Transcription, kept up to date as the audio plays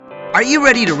Are you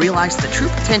ready to realize the true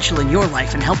potential in your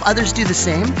life and help others do the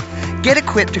same? Get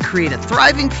equipped to create a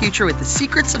thriving future with the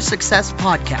Secrets of Success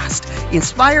podcast.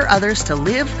 Inspire others to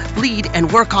live, lead,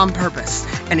 and work on purpose,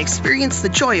 and experience the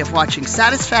joy of watching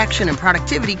satisfaction and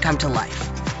productivity come to life.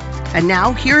 And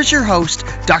now, here's your host,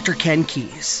 Dr. Ken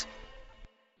Keys.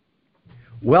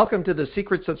 Welcome to the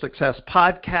Secrets of Success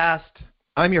podcast.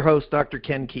 I'm your host, Dr.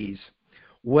 Ken Keys.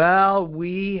 Well,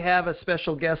 we have a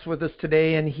special guest with us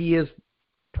today, and he is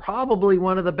probably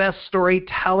one of the best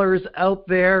storytellers out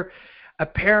there.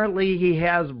 Apparently, he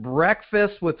has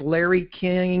breakfast with Larry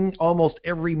King almost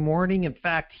every morning. In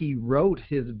fact, he wrote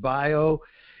his bio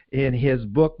in his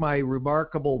book, My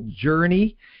Remarkable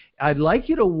Journey. I'd like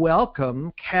you to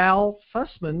welcome Cal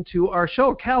Fussman to our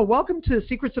show. Cal, welcome to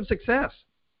Secrets of Success.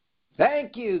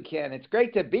 Thank you, Ken. It's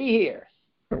great to be here.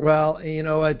 Well,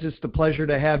 it's just a pleasure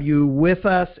to have you with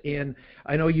us, and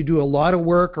I know you do a lot of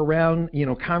work around,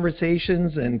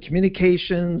 conversations and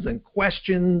communications and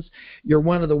questions. You're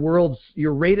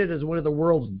rated as one of the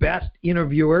world's best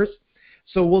interviewers.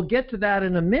 So we'll get to that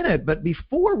in a minute, but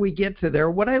before we get to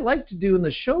there, what I like to do in the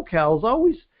show, Cal, is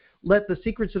always let the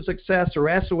Secrets of Success or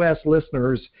SOS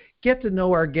listeners get to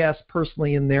know our guests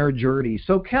personally in their journey.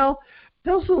 So, Cal,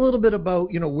 tell us a little bit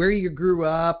about, where you grew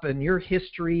up and your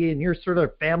history and your sort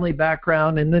of family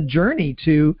background and the journey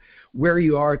to where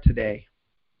you are today.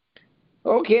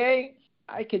 Okay,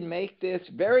 I can make this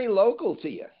very local to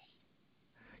you.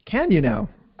 Can you now?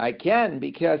 I can,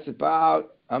 because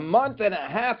about a month and a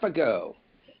half ago,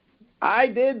 I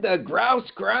did the grouse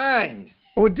grind.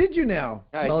 Oh, did you now?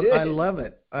 I did. I love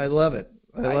it. I love it.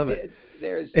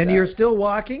 And you're still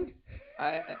walking?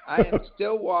 I am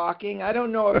still walking. I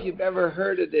don't know if you've ever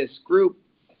heard of this group,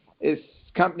 this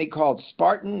company called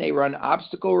Spartan. They run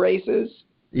obstacle races.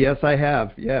 Yes, I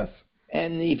have, yes.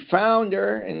 And the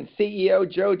founder and CEO,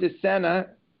 Joe DeSena,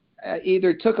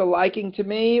 either took a liking to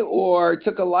me or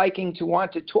took a liking to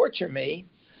want to torture me.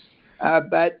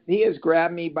 But he has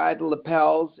grabbed me by the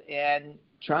lapels and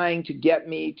trying to get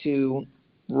me to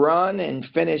run and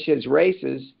finish his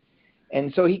races.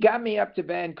 And so he got me up to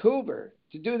Vancouver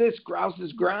to do this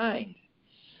grouse's grind.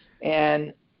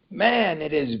 And, man,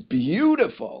 it is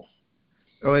beautiful.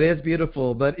 Oh, it is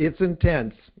beautiful, but it's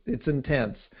intense. It's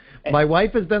intense. My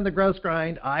wife has done the grouse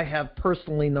grind. I have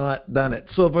personally not done it.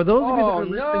 So for those of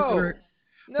you that are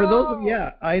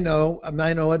listening, I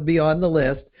know it'd be on the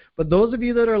list. But those of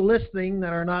you that are listening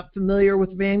that are not familiar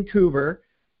with Vancouver,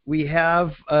 we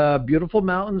have beautiful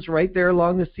mountains right there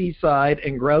along the seaside,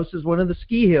 and Grouse is one of the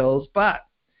ski hills. But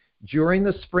during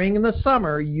the spring and the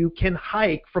summer, you can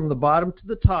hike from the bottom to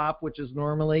the top, which is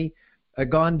normally a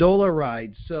gondola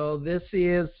ride. So this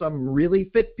is some really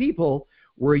fit people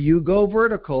where you go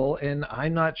vertical, and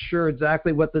I'm not sure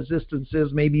exactly what the distance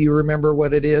is. Maybe you remember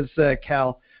what it is,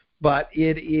 Cal. But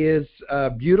it is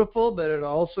beautiful, but it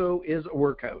also is a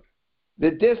workout. The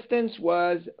distance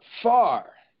was far.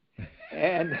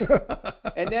 And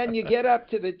then you get up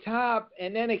to the top,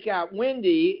 and then it got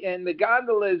windy, and the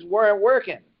gondolas weren't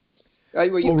working.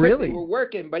 Really? They were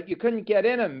working, but you couldn't get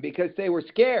in them because they were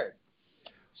scared.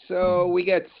 So we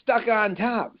got stuck on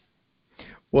top.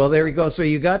 Well, there we go. So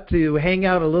you got to hang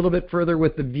out a little bit further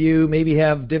with the view, maybe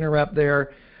have dinner up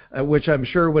there, which I'm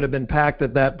sure would have been packed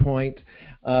at that point.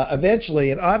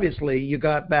 Eventually, and obviously, you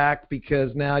got back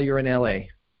because now you're in L.A.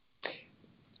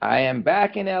 I am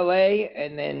back in L.A.,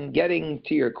 and then getting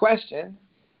to your question,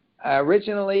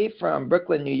 originally from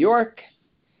Brooklyn, New York,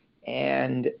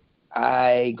 and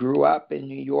I grew up in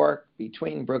New York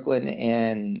between Brooklyn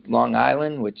and Long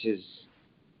Island, which is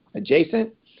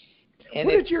adjacent. And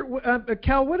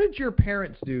Cal, what did your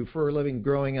parents do for a living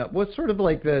growing up? What's sort of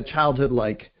like the childhood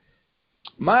like?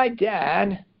 My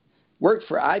dad worked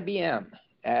for IBM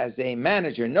as a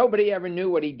manager. Nobody ever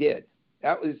knew what he did.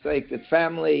 That was like the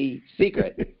family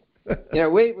secret.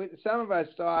 Some of us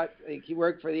thought he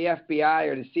worked for the FBI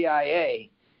or the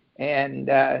CIA, and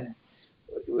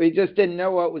we just didn't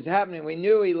know what was happening. We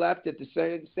knew he left at the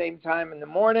same time in the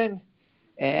morning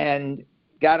and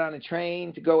got on a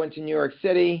train to go into New York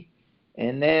City,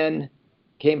 and then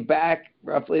came back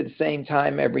roughly at the same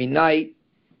time every night.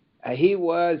 He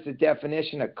was the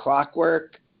definition of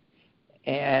clockwork,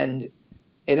 and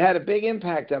it had a big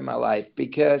impact on my life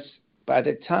because by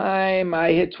the time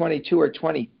I hit 22 or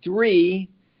 23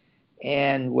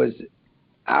 and was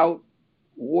out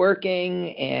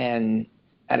working and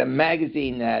at a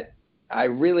magazine that I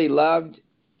really loved,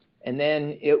 and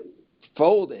then it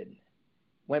folded,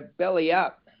 went belly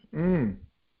up.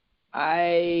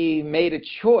 I made a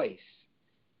choice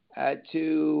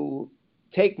to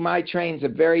take my trains a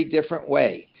very different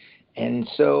way. And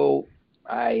so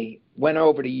I went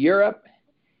over to Europe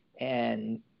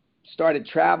and started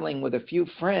traveling with a few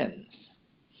friends.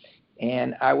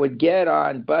 And I would get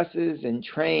on buses and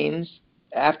trains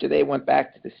after they went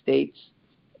back to the States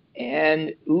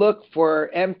and look for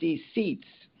empty seats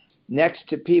next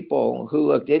to people who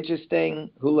looked interesting,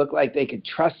 who looked like they could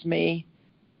trust me.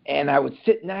 And I would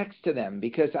sit next to them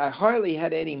because I hardly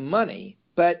had any money.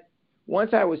 But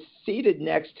once I was seated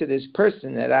next to this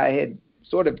person that I had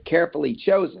sort of carefully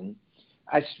chosen,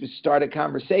 I would start a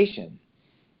conversation.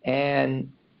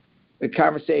 And the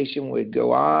conversation would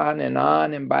go on.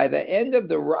 And by the end of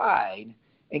the ride,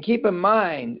 and keep in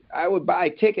mind, I would buy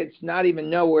tickets, not even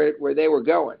know where they were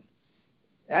going.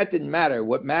 That didn't matter.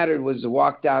 What mattered was to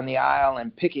walk down the aisle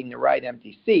and picking the right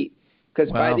empty seat.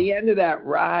 Because by the end of that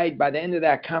ride, by the end of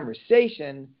that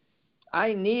conversation,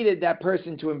 I needed that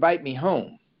person to invite me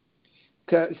home.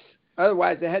 Because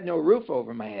otherwise I had no roof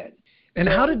over my head. And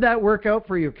how did that work out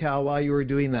for you, Cal, while you were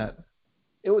doing that?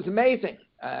 It was amazing.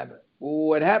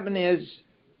 What happened is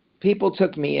people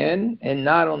took me in, and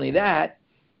not only that,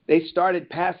 they started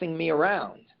passing me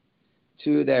around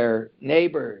to their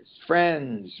neighbors,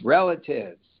 friends,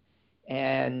 relatives.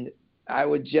 And I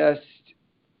would just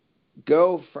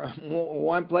go from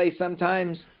one place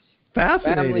sometimes.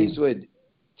 Fascinating. Families would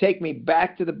take me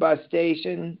back to the bus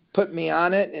station, put me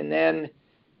on it, and then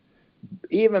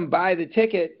even buy the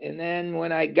ticket. And then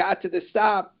when I got to the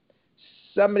stop,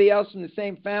 somebody else from the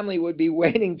same family would be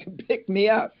waiting to pick me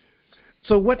up.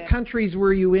 So what countries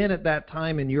were you in at that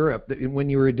time in Europe when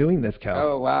you were doing this, Cal?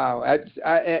 Oh, wow.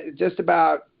 I just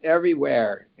about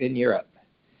everywhere in Europe.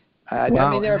 Wow.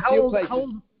 I mean, there are a few places.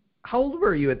 How old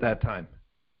were you at that time?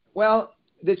 Well,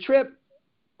 the trip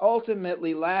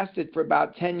ultimately lasted for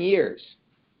about 10 years.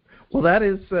 Well, that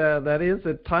is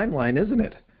a timeline, isn't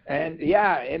it? And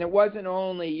yeah, and it wasn't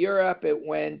only Europe. It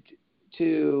went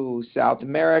to South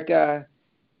America,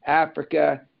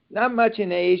 Africa, not much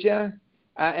in Asia.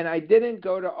 And I didn't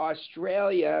go to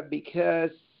Australia because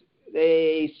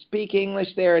they speak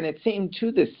English there, and it seemed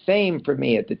too the same for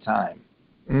me at the time.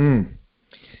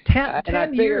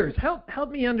 10 years.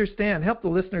 Help me understand. Help the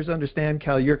listeners understand,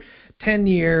 Cal. You're 10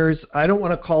 years. I don't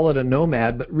want to call it a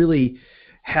nomad, but really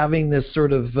having this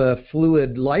sort of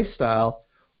fluid lifestyle.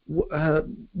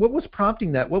 What was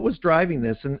prompting that? What was driving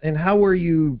this? And how were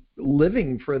you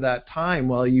living for that time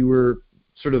while you were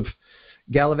sort of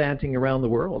gallivanting around the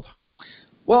world?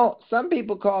 Well, some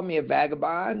people call me a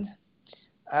vagabond.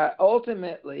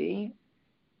 Ultimately,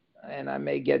 and I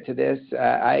may get to this,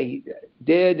 I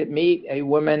did meet a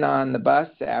woman on the bus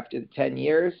after the 10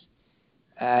 years.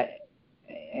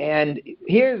 And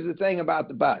here's the thing about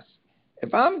the bus.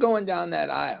 If I'm going down that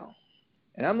aisle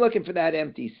and I'm looking for that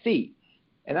empty seat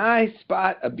and I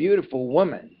spot a beautiful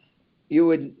woman, you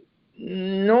would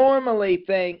normally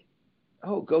think,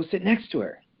 oh, go sit next to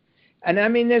her. And I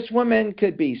mean, this woman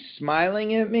could be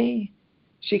smiling at me.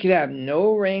 She could have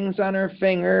no rings on her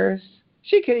fingers.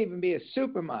 She could even be a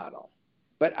supermodel.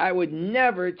 But I would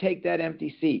never take that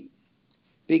empty seat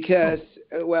because,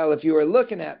 well, if you were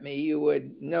looking at me, you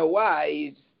would know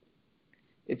why.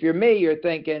 If you're me, you're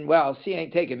thinking, well, she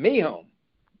ain't taking me home.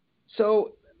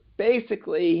 So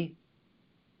basically,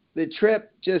 the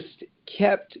trip just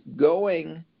kept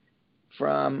going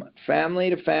from family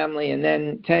to family. And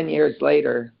then 10 years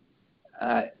later,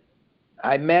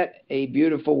 I met a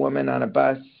beautiful woman on a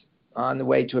bus on the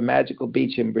way to a magical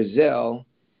beach in Brazil,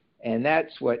 and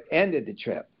that's what ended the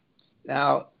trip.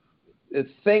 Now, the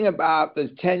thing about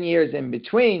those 10 years in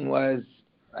between was,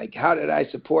 like, how did I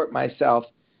support myself?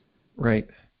 Right.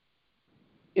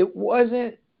 It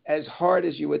wasn't as hard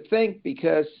as you would think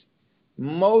because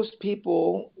most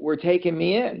people were taking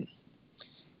me in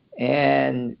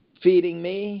and feeding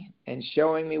me and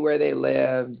showing me where they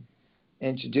lived,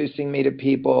 introducing me to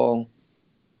people.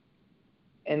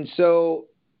 And so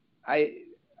I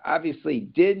obviously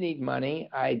did need money.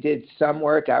 I did some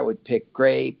work. I would pick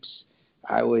grapes.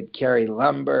 I would carry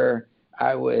lumber.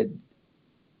 I would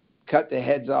cut the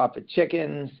heads off of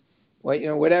chickens.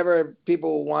 Whatever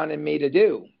people wanted me to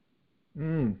do.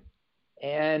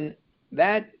 And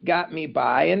that got me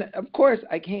by. And of course,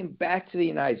 I came back to the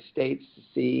United States to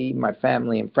see my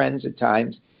family and friends at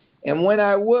times. And when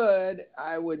I would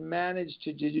manage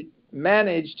to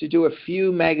do a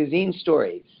few magazine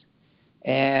stories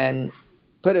and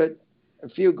put a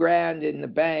few grand in the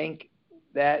bank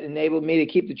that enabled me to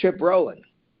keep the trip rolling.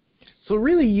 So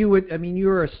really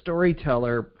you're a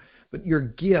storyteller, but your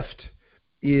gift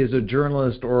is a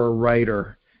journalist or a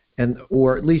writer,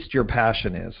 or at least your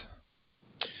passion is.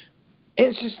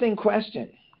 Interesting question,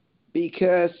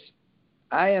 because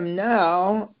I am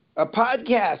now a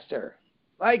podcaster.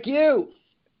 Like you.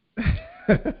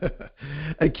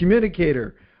 A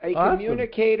communicator. a Awesome.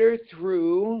 communicator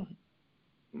through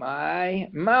my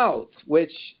mouth,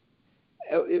 which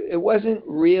it wasn't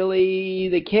really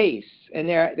the case. And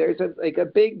there's a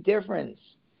big difference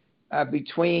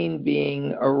between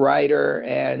being a writer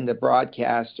and a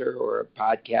broadcaster or a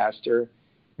podcaster.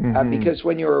 Because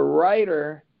when you're a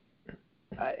writer,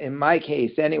 in my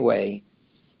case anyway,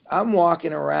 I'm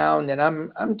walking around and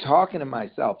I'm talking to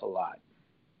myself a lot.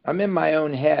 I'm in my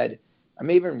own head.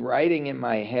 I'm even writing in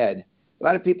my head. A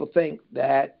lot of people think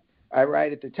that I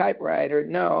write at the typewriter.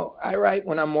 No, I write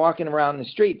when I'm walking around the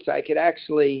streets. I could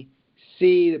actually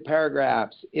see the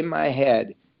paragraphs in my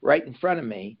head right in front of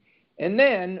me. And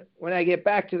then when I get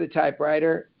back to the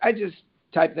typewriter, I just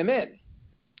type them in,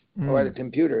 or the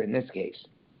computer in this case.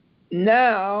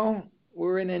 Now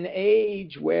we're in an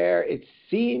age where it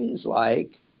seems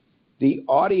like the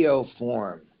audio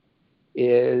form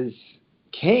is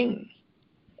king.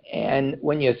 And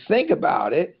when you think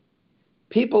about it,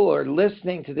 people are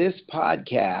listening to this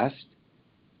podcast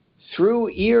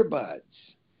through earbuds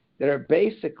that are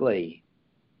basically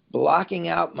blocking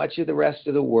out much of the rest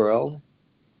of the world,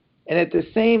 and at the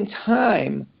same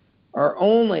time are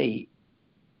only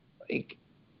like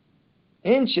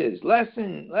inches, less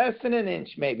than an inch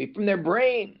maybe, from their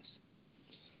brains.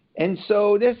 And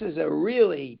so this is a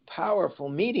really powerful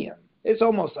medium. It's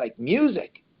almost like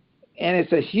music, and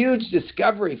it's a huge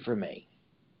discovery for me.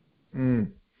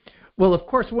 Well, of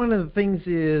course, one of the things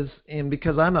is, and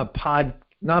because I'm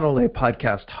not only a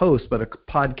podcast host, but a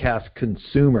podcast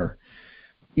consumer,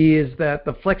 is that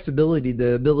the flexibility,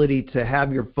 the ability to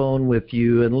have your phone with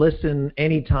you and listen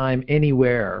anytime,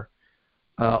 anywhere,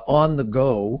 on the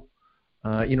go.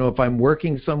 If I'm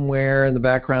working somewhere and the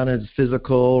background is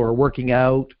physical or working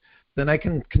out, then I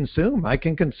can consume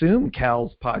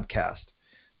Cal's podcast.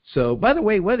 So, by the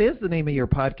way, what is the name of your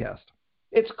podcast?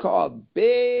 It's called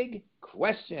Big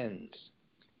Questions.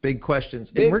 Big Questions.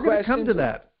 And we're going to come to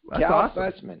that. That's Cal awesome.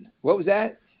 Fussman. What was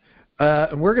that?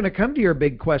 And we're going to come to your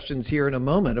big questions here in a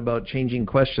moment about changing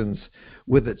questions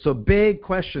with it. So Big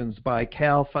Questions by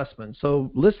Cal Fussman. So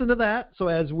listen to that. So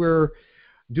as we're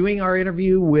doing our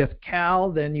interview with Cal,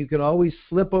 then you can always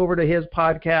slip over to his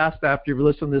podcast after you've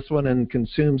listened to this one and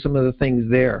consume some of the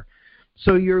things there.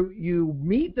 So you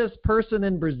meet this person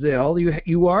in Brazil.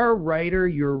 You are a writer.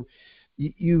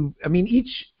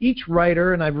 Each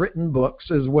writer, and I've written books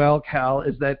as well, Cal,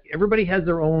 is that everybody has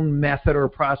their own method or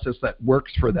process that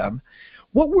works for them.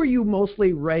 What were you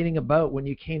mostly writing about when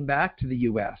you came back to the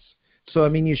U.S.? So,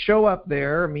 you show up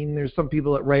there. There's some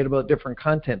people that write about different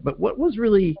content, but what was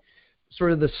really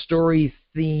sort of the story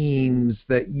themes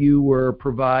that you were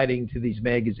providing to these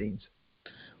magazines?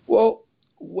 Well,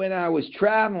 when I was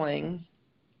traveling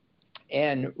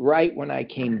and right when I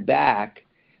came back,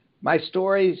 my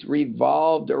stories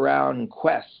revolved around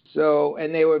quests,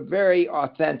 and they were very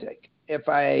authentic. If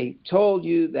I told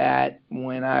you that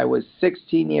when I was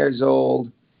 16 years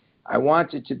old, I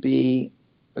wanted to be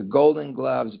a Golden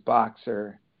Gloves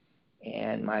boxer,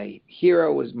 and my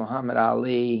hero was Muhammad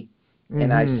Ali,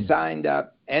 and I signed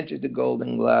up, entered the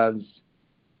Golden Gloves,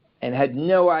 and had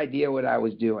no idea what I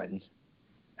was doing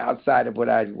outside of what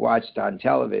I'd watched on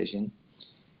television.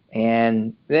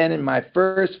 And then in my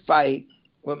first fight,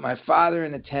 with my father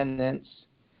in attendance,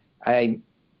 I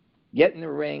get in the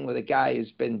ring with a guy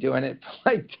who's been doing it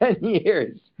for like 10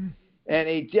 years, and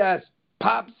he just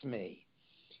pops me.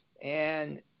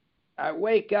 And I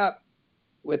wake up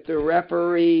with the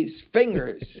referee's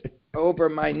fingers over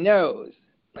my nose,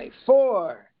 like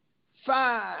 4,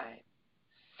 5,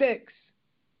 6.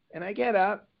 And I get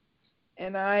up,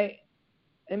 and I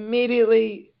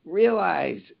immediately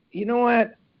realize, you know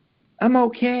what? I'm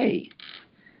okay.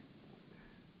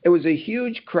 It was a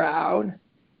huge crowd,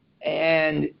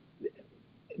 and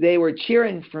they were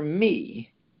cheering for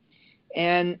me.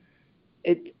 And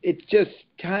it just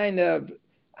kind of,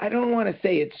 I don't want to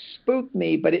say it spooked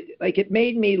me, but it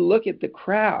made me look at the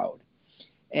crowd.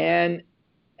 And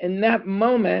in that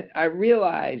moment, I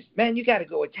realized, man, you got to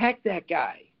go attack that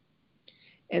guy.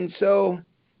 And so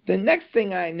the next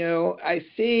thing I know, I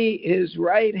see his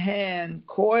right hand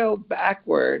coiled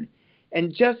backward,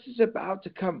 and just as about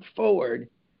to come forward,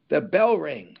 the bell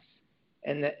rings,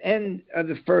 and the end of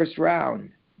the first round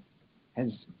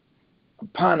is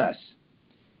upon us.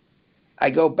 I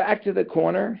go back to the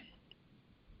corner,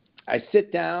 I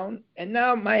sit down, and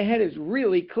now my head is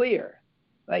really clear.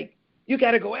 Like, you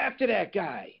got to go after that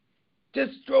guy.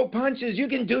 Just throw punches. You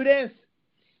can do this.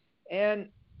 And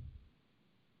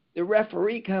the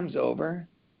referee comes over,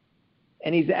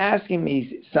 and he's asking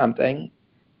me something,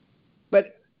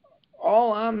 but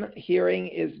all I'm hearing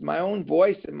is my own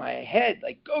voice in my head,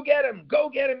 like, go get him,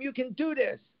 you can do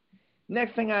this.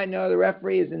 Next thing I know, the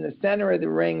referee is in the center of the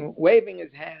ring, waving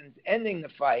his hands, ending the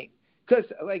fight, because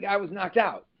I was knocked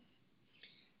out.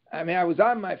 I mean, I was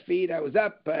on my feet, I was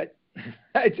up, but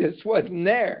I just wasn't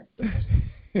there.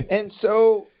 And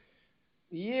so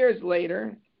years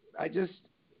later,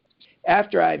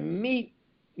 after I meet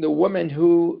the woman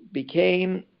who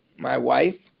became my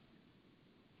wife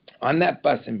on that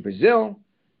bus in Brazil,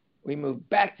 we moved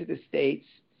back to the States,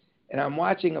 and I'm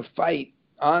watching a fight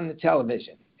on the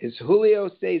television. It's Julio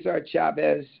Cesar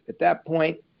Chavez, at that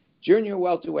point, junior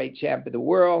welterweight champ of the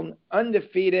world,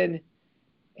 undefeated,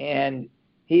 and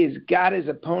he's got his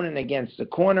opponent against the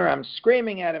corner. I'm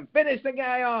screaming at him, finish the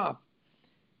guy off.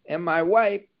 And my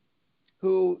wife,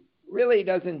 who really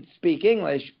doesn't speak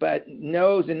English, but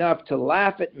knows enough to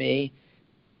laugh at me,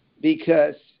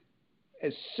 because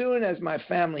as soon as my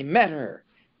family met her,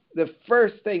 the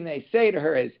first thing they say to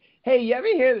her is, hey, you ever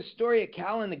hear the story of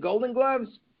Cal and the Golden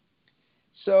Gloves?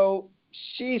 So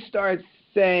she starts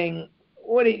saying,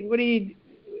 what are you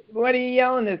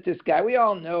yelling at this guy? We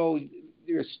all know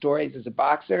your stories as a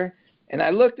boxer. And I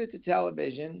looked at the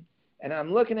television, and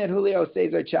I'm looking at Julio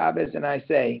Cesar Chavez, and I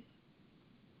say,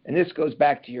 and this goes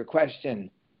back to your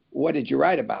question, what did you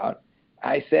write about?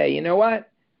 I say, you know what?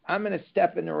 I'm going to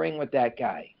step in the ring with that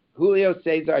guy, Julio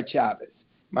Cesar Chavez.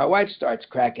 My wife starts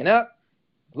cracking up.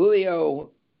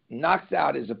 Julio knocks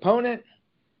out his opponent.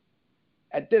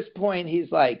 At this point, he's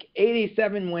like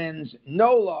 87 wins,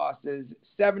 no losses,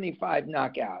 75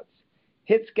 knockouts.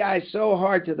 Hits guys so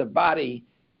hard to the body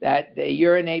that they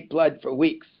urinate blood for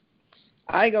weeks.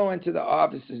 I go into the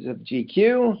offices of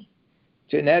GQ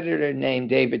to an editor named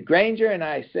David Granger, and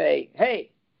I say,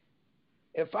 hey,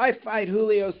 if I fight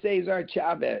Julio Cesar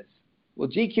Chavez, will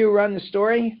GQ run the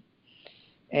story?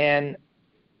 And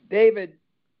David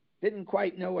didn't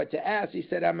quite know what to ask. He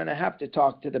said, I'm going to have to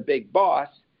talk to the big boss.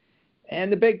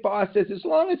 And the big boss says, as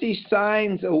long as he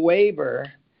signs a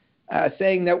waiver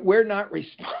saying that we're not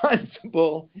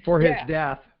responsible for his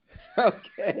death.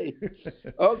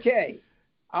 Okay,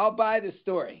 I'll buy the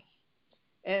story.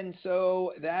 And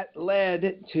so that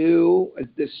led to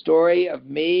the story of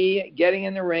me getting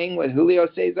in the ring with Julio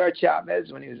Cesar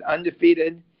Chavez when he was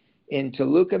undefeated in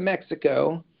Toluca,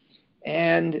 Mexico.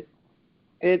 And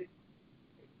it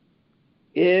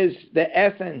is the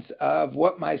essence of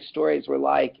what my stories were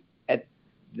like at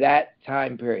that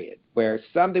time period, where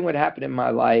something would happen in my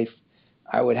life,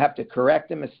 I would have to correct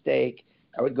a mistake,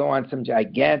 I would go on some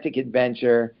gigantic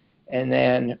adventure, and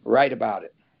then write about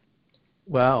it.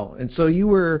 Wow. And so you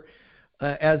were,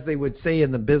 as they would say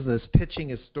in the business,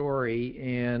 pitching a story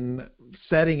and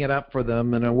setting it up for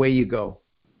them, and away you go.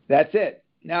 That's it.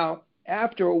 Now,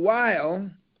 after a while,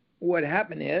 what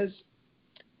happened is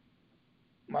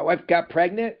my wife got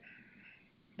pregnant,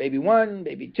 baby 1,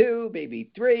 baby 2, baby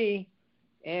 3,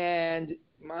 and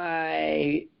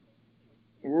my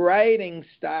writing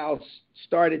style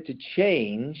started to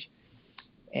change.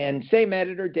 And same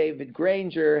editor, David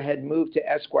Granger, had moved to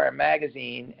Esquire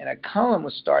magazine, and a column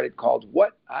was started called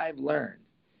What I've Learned.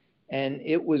 And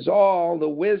it was all the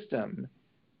wisdom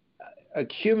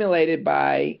accumulated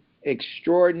by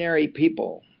extraordinary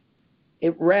people.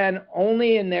 It ran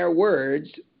only in their words,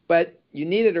 but you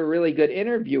needed a really good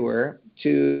interviewer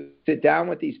to sit down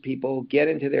with these people, get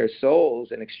into their souls,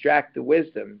 and extract the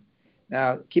wisdom.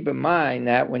 Now, keep in mind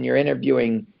that when you're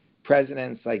interviewing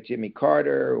presidents like Jimmy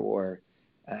Carter or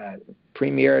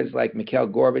premiers like Mikhail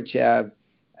Gorbachev,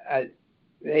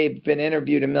 they've been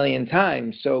interviewed a million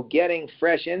times, so getting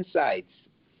fresh insights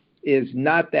is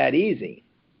not that easy.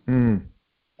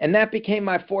 And that became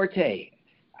my forte.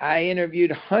 I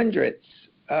interviewed hundreds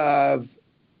of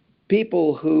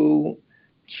people who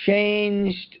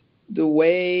changed the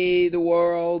way the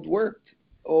world worked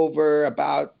over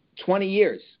about 20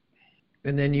 years.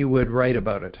 And then you would write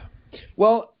about it.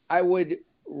 Well, I would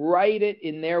write it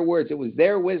in their words. It was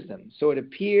their wisdom, so it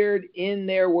appeared in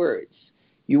their words.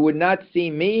 You would not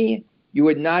see me. You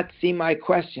would not see my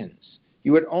questions.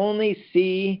 You would only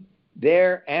see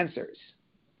their answers.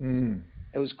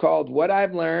 It was called What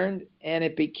I've Learned, and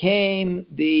it became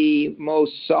the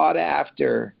most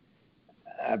sought-after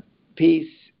piece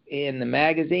in the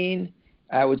magazine,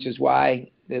 which is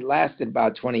why it lasted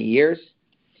about 20 years.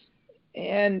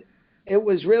 And it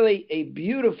was really a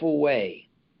beautiful way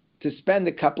to spend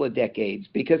a couple of decades,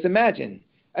 because imagine,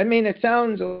 I mean, it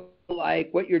sounds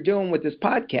like what you're doing with this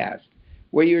podcast,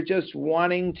 where you're just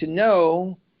wanting to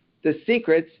know the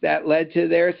secrets that led to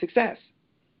their success.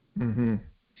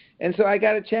 And so I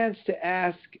got a chance to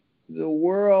ask the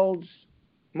world's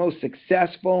most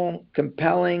successful,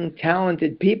 compelling,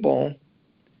 talented people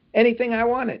anything I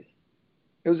wanted.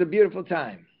 It was a beautiful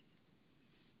time.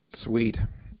 Sweet.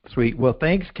 Sweet. Well,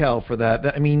 thanks, Cal, for that.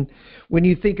 I mean, when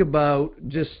you think about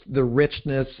just the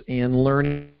richness and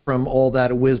learning from all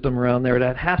that wisdom around there,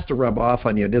 that has to rub off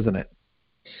on you, doesn't it?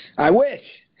 I wish.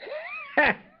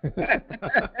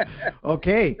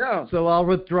 Okay, no. So I'll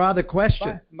withdraw the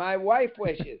question. My wife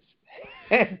wishes.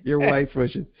 Your wife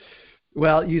wishes.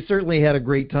 Well, you certainly had a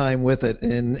great time with it,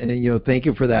 and thank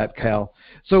you for that, Cal.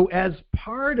 So as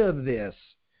part of this,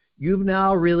 you've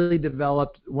now really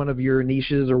developed one of your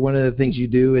niches, or one of the things you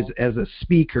do is, as a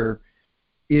speaker,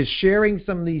 is sharing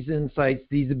some of these insights,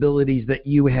 these abilities that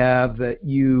you have that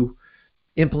you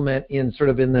implement in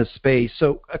this space.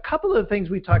 So a couple of the things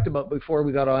we talked about before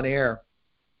we got on air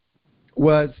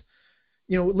was,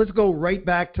 let's go right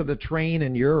back to the train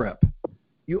in Europe.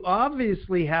 You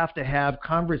obviously have to have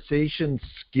conversation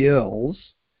skills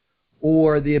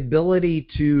or the ability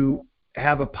to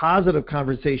have a positive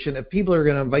conversation if people are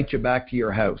going to invite you back to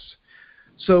your house.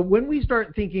 So when we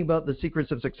start thinking about the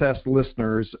Secrets of Success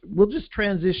listeners, we'll just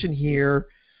transition here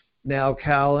now,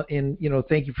 Cal, and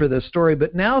thank you for this story,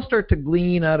 but now start to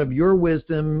glean out of your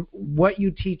wisdom what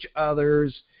you teach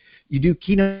others. You do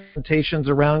keynote presentations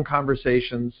around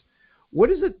conversations. What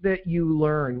is it that you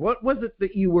learned? What was it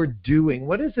that you were doing?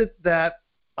 What is it that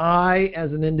I,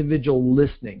 as an individual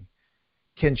listening,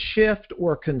 can shift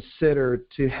or consider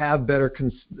to have better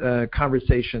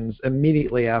conversations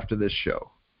immediately after this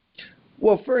show?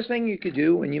 Well, first thing you could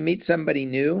do when you meet somebody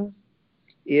new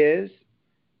is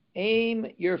aim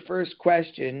your first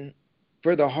question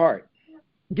for the heart.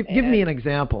 Give me an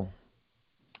example.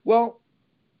 Well,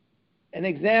 an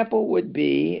example would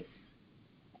be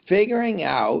figuring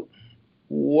out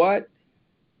what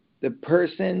the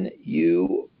person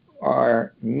you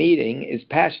are meeting is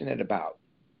passionate about.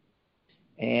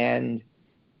 And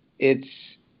if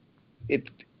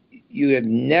you have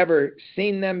never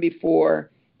seen them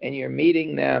before and you're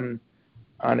meeting them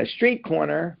on a street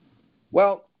corner,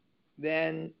 well,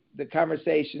 then the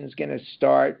conversation is going to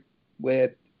start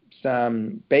with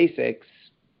some basics,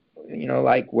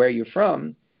 like where you're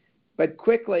from, but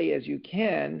quickly as you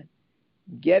can,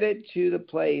 get it to the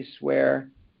place where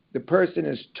the person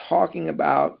is talking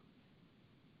about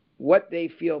what they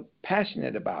feel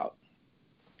passionate about,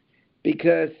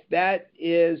 because that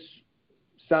is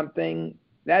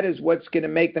what's going to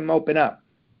make them open up.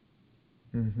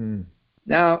 Mm-hmm.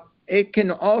 Now, it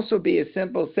can also be as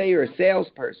simple, say you're a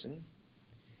salesperson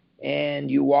and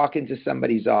you walk into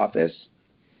somebody's office.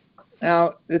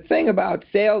 Now, the thing about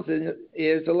sales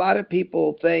is a lot of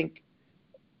people think,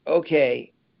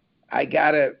 okay, I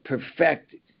got to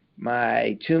perfect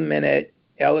my 2-minute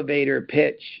elevator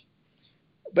pitch.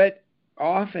 But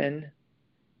often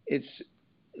it's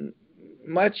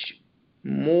much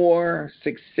more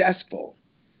successful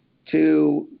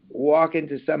to walk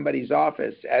into somebody's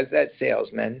office as that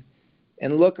salesman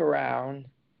and look around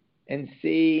and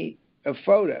see a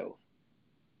photo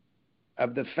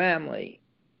of the family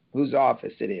whose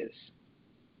office it is.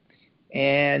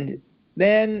 And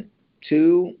then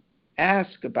to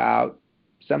ask about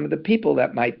some of the people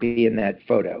that might be in that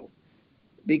photo,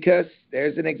 because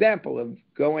there's an example of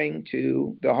going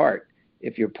to the heart.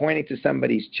 If you're pointing to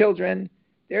somebody's children,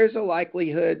 there's a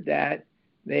likelihood that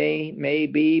they may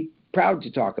be proud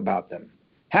to talk about them,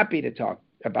 happy to talk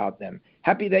about them,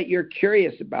 happy that you're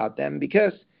curious about them,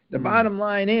 because the bottom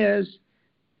line is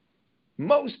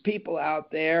most people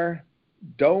out there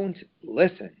don't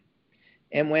listen.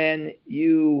 And when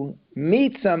you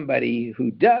meet somebody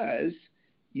who does,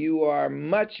 you are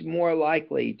much more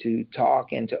likely to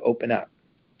talk and to open up.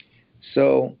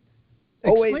 So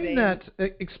explain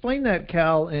that,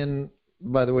 Cal, and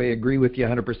by the way, agree with you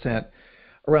 100%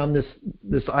 around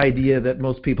this idea that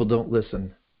most people don't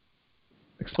listen.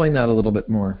 Explain that a little bit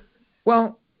more.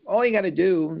 Well, all you got to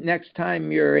do next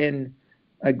time you're in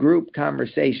a group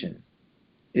conversation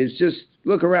is just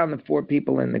look around the 4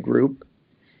 people in the group,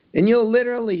 and you'll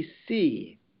literally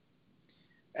see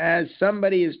as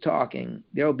somebody is talking,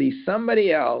 there'll be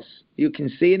somebody else, you can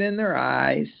see it in their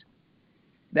eyes,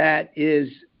 that is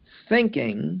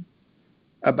thinking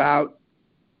about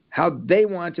how they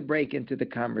want to break into the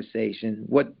conversation,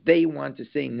 what they want to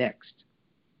say next.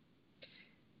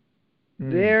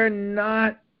 They're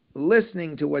not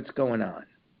listening to what's going on.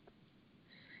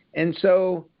 And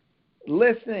so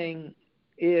listening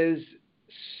is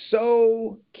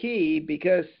so key,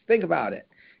 because think about it.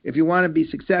 If you want to be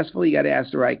successful, you got to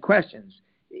ask the right questions.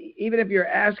 Even if you're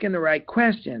asking the right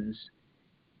questions,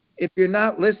 if you're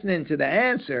not listening to the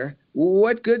answer,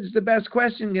 what good's the best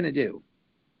question going to do?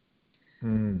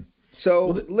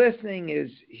 So listening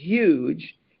is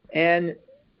huge. And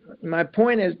my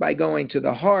point is, by going to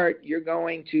the heart, you're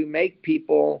going to make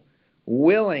people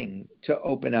willing to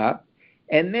open up.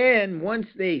 And then once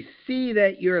they see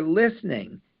that you're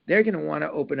listening, they're going to want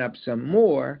to open up some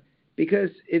more,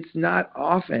 because it's not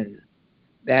often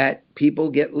that people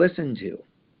get listened to.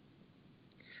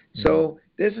 So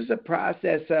this is a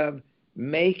process of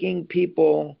making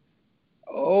people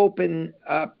open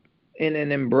up in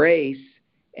an embrace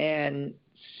and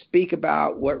speak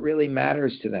about what really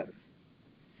matters to them.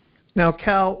 Now,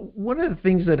 Cal, one of the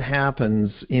things that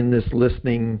happens in this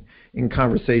listening and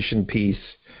conversation piece,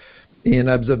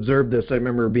 and I've observed this, I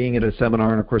remember being at a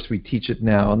seminar, and of course we teach it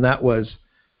now, and that was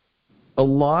a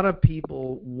lot of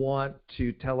people want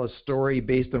to tell a story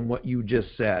based on what you just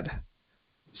said.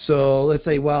 So let's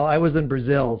say, well, I was in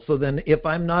Brazil. So then if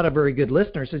I'm not a very good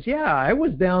listener, says, yeah, I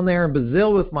was down there in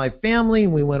Brazil with my family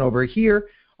and we went over here.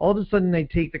 All of a sudden they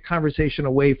take the conversation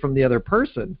away from the other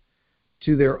person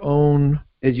to their own,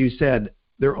 as you said,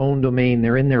 their own domain.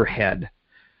 They're in their head.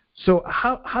 So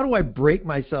how do I break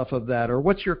myself of that? Or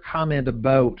what's your comment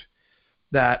about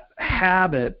that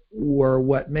habit, or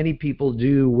what many people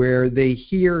do, where they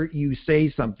hear you say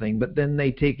something, but then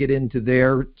they take it into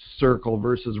their circle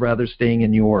versus rather staying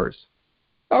in yours?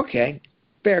 Okay,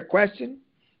 fair question.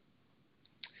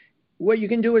 What you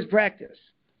can do is practice.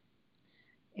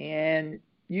 And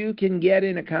you can get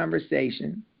in a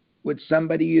conversation with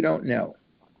somebody you don't know.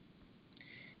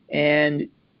 And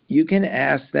you can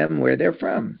ask them where they're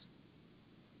from.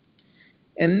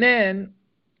 And then,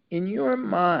 in your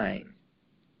mind,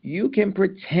 you can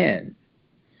pretend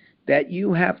that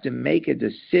you have to make a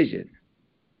decision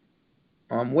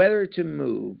on whether to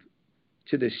move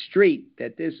to the street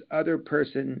that this other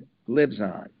person lives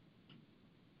on.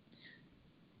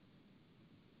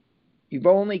 You've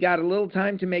only got a little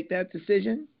time to make that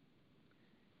decision,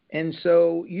 and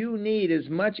so you need as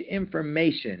much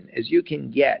information as you can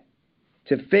get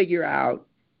to figure out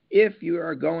if you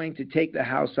are going to take the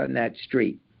house on that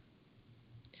street.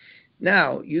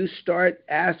 Now, you start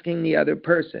asking the other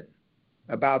person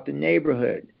about the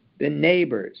neighborhood, the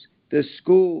neighbors, the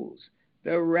schools,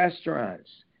 the restaurants,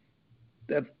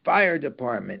 the fire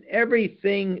department,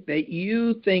 everything that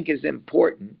you think is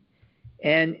important.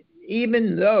 And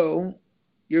even though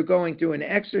you're going through an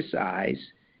exercise,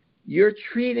 you're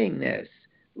treating this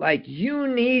like you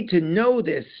need to know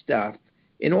this stuff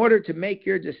in order to make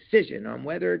your decision on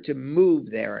whether to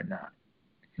move there or not.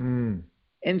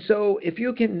 And so if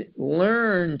you can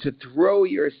learn to throw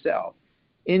yourself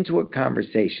into a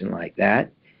conversation like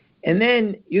that, and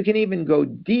then you can even go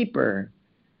deeper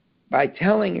by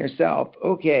telling yourself,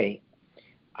 okay,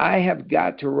 I have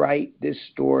got to write this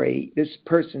story, this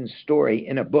person's story,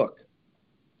 in a book.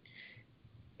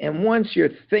 And once you're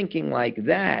thinking like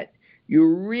that, you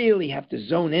really have to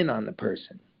zone in on the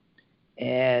person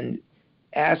and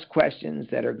ask questions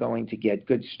that are going to get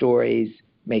good stories,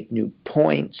 make new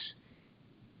points.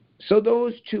 So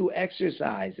those two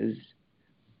exercises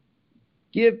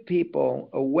give people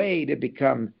a way to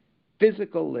become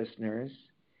physical listeners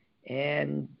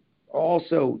and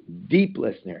also deep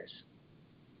listeners.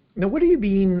 Now, what do you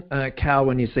mean, Cal,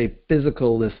 when you say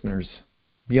physical listeners,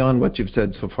 beyond what you've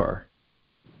said so far?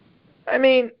 I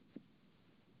mean,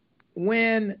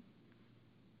 when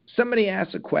somebody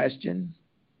asks a question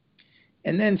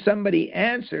and then somebody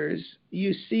answers,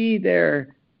 you see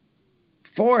their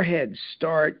foreheads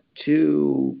start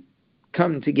to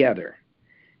come together.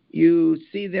 You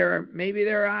see maybe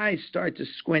their eyes start to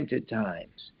squint at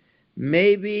times.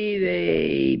 Maybe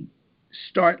they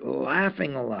start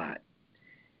laughing a lot.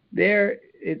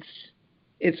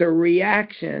 It's a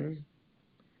reaction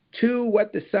to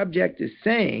what the subject is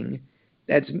saying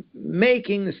that's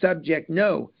making the subject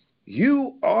know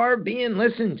you are being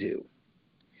listened to.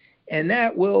 And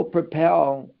that will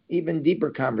propel even deeper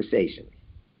conversation.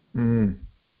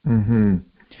 Mm-hmm.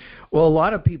 Well, a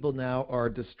lot of people now are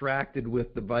distracted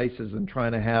with devices and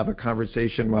trying to have a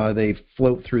conversation while they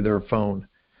float through their phone.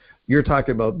 You're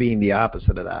talking about being the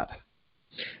opposite of that.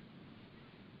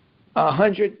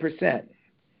 100%.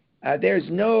 There's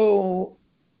no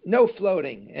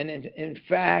floating. And in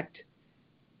fact,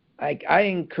 I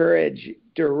encourage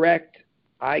direct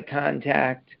eye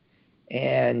contact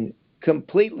and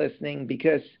complete listening,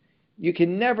 because you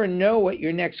can never know what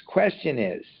your next question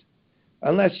is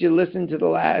unless you listen to the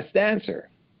last answer.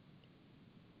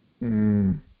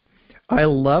 I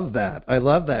love that. I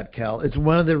love that, Cal. It's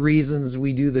one of the reasons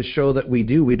we do the show that we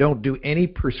do. We don't do any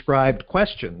prescribed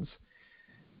questions,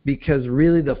 because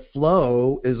really the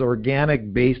flow is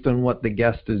organic based on what the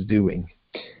guest is doing.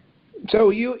 So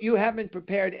you haven't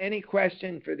prepared any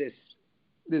question for this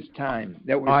time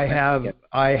that we're I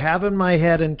have in my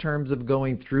head in terms of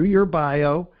going through your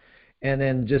bio and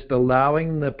then just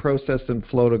allowing the process and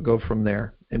flow to go from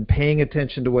there, and paying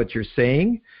attention to what you're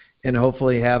saying and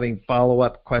hopefully having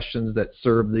follow-up questions that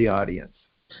serve the audience.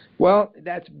 Well,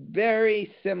 that's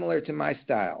very similar to my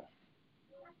style.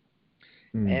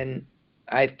 And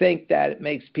I think that it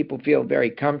makes people feel very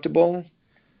comfortable,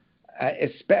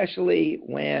 especially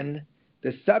when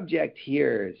the subject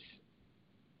hears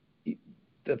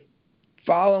the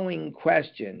following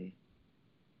question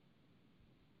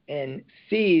and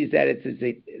sees that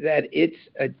it's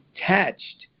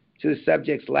attached to the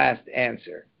subject's last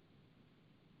answer.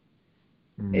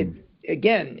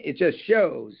 It just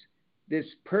shows this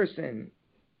person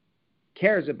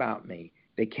cares about me.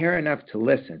 They care enough to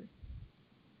listen.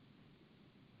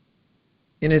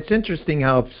 And it's interesting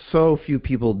how so few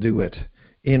people do it.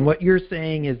 And what you're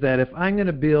saying is that if I'm going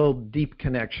to build deep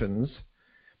connections,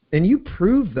 and you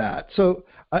prove that. So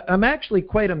I'm actually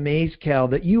quite amazed, Cal,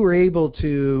 that you were able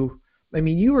to,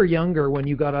 you were younger when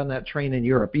you got on that train in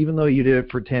Europe, even though you did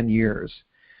it for 10 years.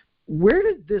 Where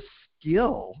did this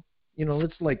skill,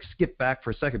 let's skip back for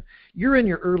a second. You're in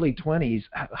your early 20s.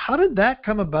 How did that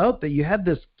come about that you had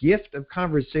this gift of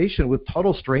conversation with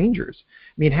total strangers?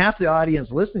 Half the audience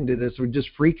listening to this would just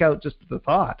freak out just at the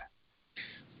thought.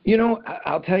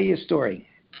 I'll tell you a story.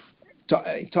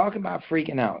 Talk about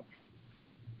freaking out.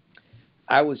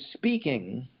 I was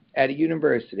speaking at a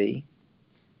university,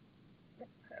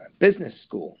 business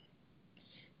school,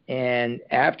 and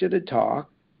after the talk,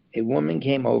 a woman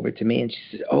came over to me and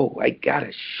she said, "Oh, I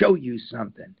gotta show you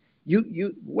something.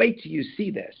 You wait till you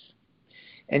see this."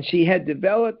 And she had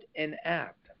developed an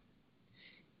app,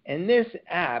 and this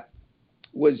app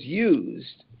was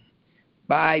used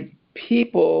by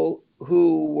people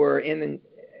who were in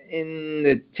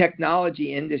the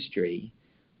technology industry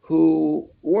who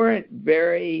weren't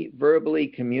very verbally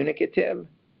communicative.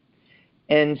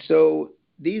 And so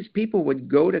these people would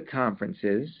go to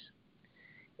conferences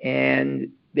and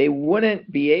they wouldn't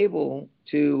be able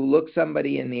to look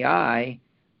somebody in the eye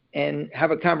and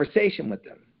have a conversation with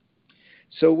them.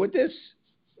 So what this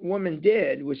woman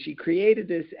did was she created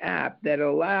this app that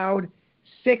allowed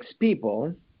 6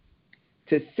 people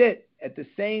to sit at the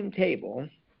same table,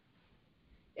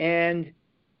 and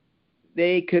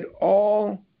they could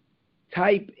all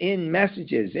type in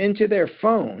messages into their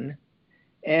phone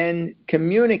and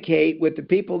communicate with the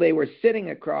people they were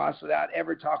sitting across without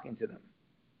ever talking to them.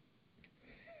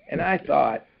 And I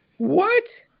thought, what?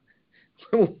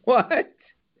 What?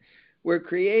 We're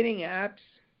creating apps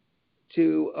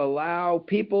to allow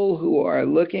people who are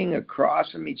looking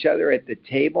across from each other at the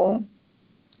table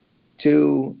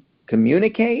to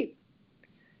communicate?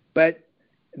 But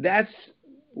that's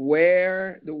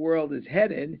where the world is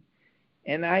headed,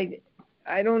 and I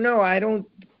don't know. I don't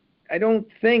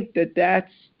think that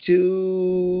that's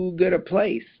too good a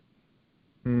place.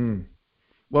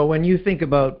 Well, when you think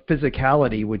about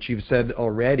physicality, which you've said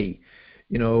already,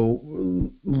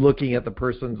 looking at the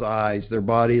person's eyes, their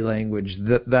body language,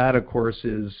 that of course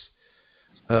is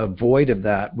void of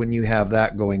that when you have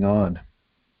that going on.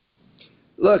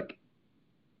 Look,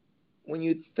 when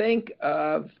you think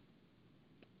of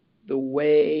the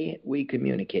way we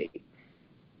communicate,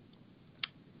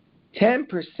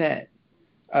 10%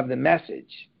 of the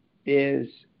message is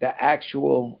the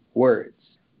actual words.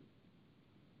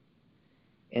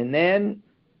 And then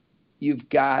you've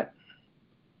got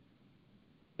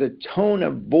the tone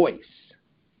of voice.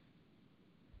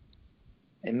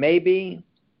 And maybe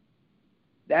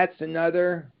that's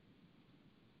another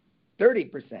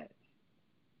 30%.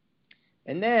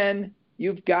 And then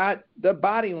you've got the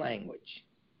body language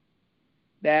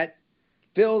that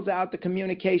fills out the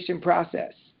communication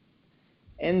process.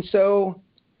 And so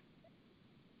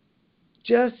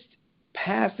just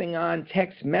passing on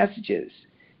text messages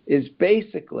is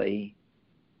basically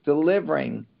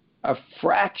delivering a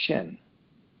fraction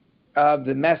of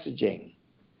the messaging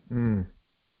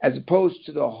as opposed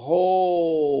to the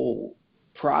whole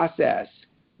process,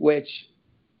 which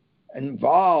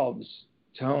involves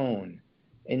tone,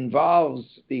 involves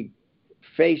the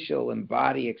facial and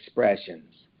body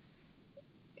expressions.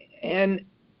 And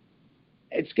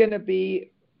it's going to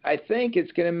be, I think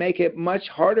it's going to make it much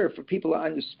harder for people to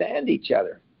understand each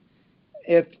other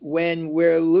when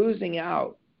we're losing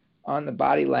out on the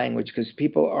body language because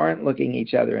people aren't looking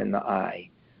each other in the eye,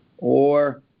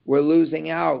 or we're losing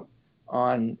out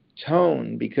on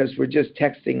tone because we're just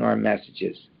texting our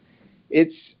messages.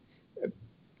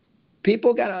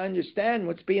 People got to understand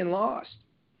what's being lost.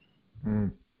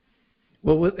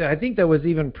 Well, I think that was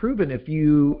even proven if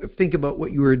you think about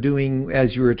what you were doing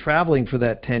as you were traveling for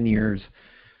that 10 years.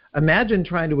 Imagine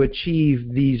trying to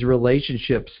achieve these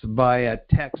relationships via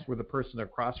text with a person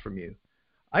across from you.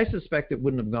 I suspect it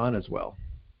wouldn't have gone as well.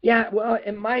 Yeah, well,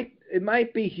 it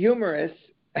might be humorous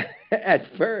at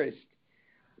first.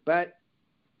 But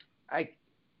I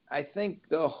think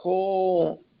the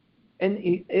whole, and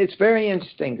it's very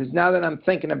interesting because now that I'm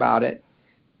thinking about it,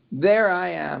 there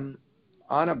I am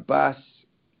on a bus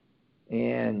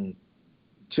in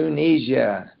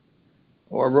Tunisia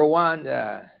or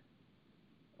Rwanda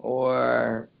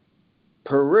or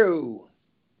Peru,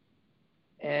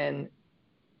 and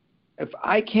if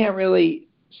I can't really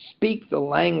speak the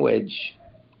language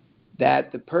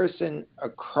that the person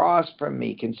across from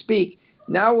me can speak,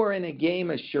 now we're in a game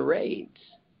of charades.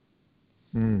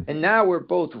 And now we're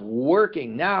both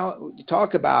working. Now,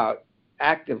 talk about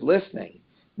active listening.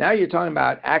 Now you're talking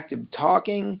about active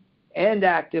talking and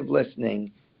active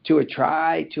listening to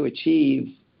try to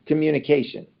achieve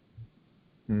communication.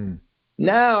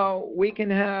 Now we can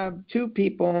have two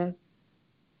people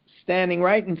standing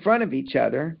right in front of each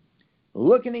other,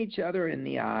 looking each other in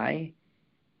the eye,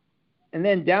 and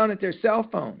then down at their cell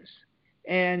phones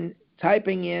and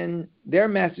typing in their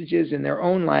messages in their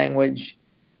own language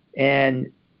and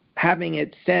having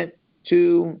it sent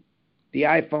to the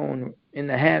iPhone in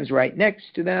the hands right next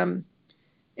to them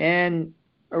and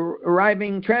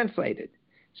arriving translated.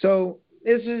 So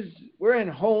we're in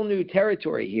whole new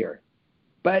territory here.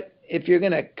 But if you're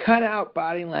going to cut out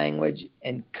body language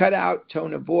and cut out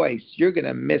tone of voice, you're going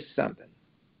to miss something.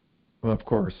 Well, of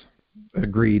course.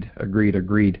 Agreed.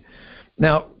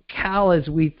 Now, Cal, as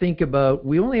we think about,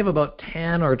 we only have about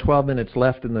 10 or 12 minutes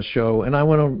left in the show, and I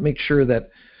want to make sure that,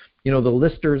 the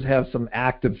listeners have some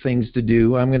active things to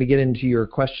do. I'm going to get into your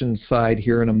question side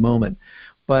here in a moment.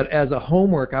 But as a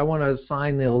homework, I want to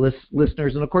assign the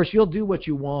listeners, and of course you'll do what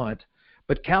you want,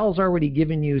 but Cal's already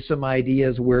given you some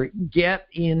ideas where get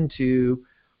into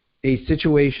a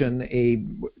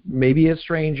situation, maybe a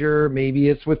stranger, maybe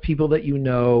it's with people that you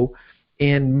know,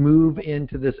 and move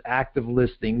into this active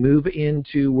listening. Move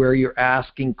into where you're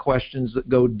asking questions that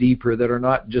go deeper, that are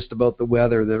not just about the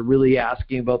weather, that are really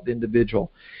asking about the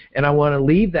individual. And I want to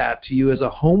leave that to you as a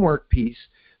homework piece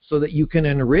so that you can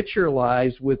enrich your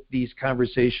lives with these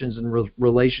conversations and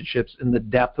relationships in the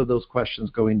depth of those questions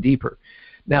going deeper.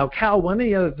 Now, Cal, one of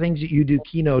the other things that you do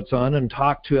keynotes on and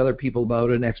talk to other people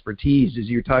about and expertise is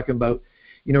you're talking about,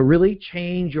 really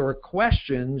change your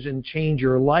questions and change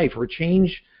your life, or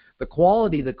change the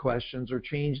quality of the questions, or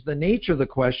change the nature of the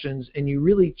questions, and you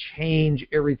really change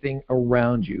everything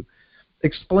around you.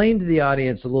 Explain to the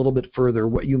audience a little bit further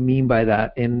what you mean by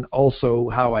that, and also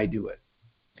how I do it.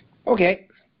 Okay.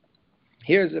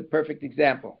 Here's a perfect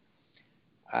example.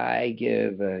 I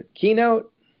give a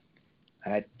keynote.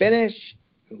 I finish.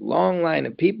 A long line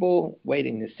of people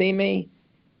waiting to see me.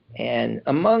 And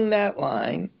among that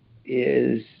line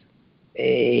is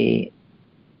a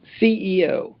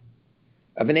CEO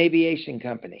of an aviation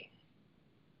company.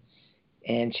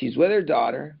 And she's with her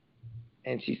daughter,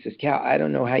 and she says, Cal, I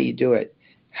don't know how you do it.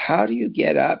 How do you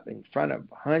get up in front of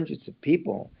hundreds of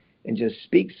people and just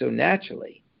speak so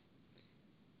naturally?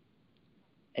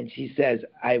 And she says,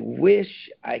 I wish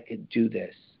I could do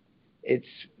this. It's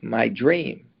my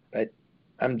dream, but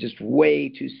I'm just way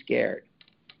too scared.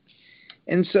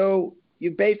 And so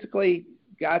you basically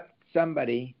got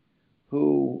somebody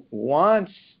who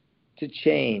wants to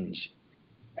change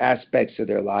aspects of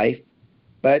their life,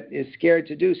 but is scared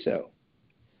to do so.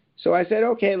 So I said,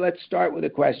 okay, let's start with a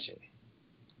question.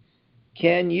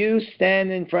 Can you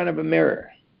stand in front of a mirror?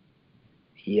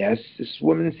 Yes, this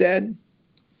woman said.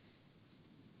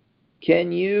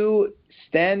 Can you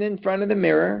stand in front of the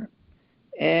mirror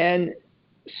and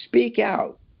speak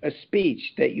out a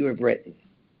speech that you have written?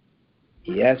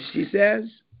 Yes, she says.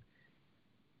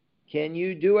 Can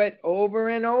you do it over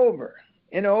and over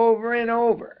and over and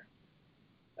over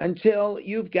until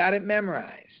you've got it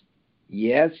memorized?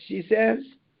 Yes, she says.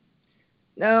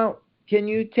 Now, can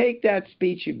you take that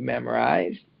speech you've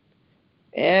memorized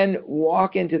and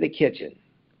walk into the kitchen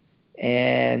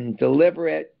and deliver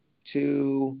it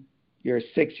to your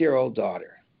 6-year-old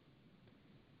daughter?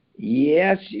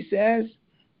 Yes, she says.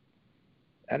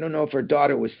 I don't know if her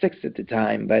daughter was 6 at the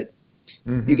time, but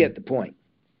you get the point.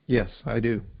 Yes, I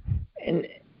do. And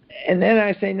then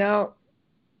I say, now,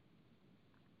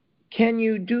 can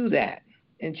you do that?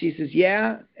 And she says,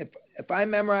 yeah, if I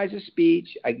memorize a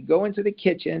speech, I could go into the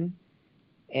kitchen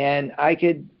and I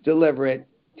could deliver it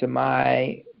to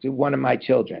one of my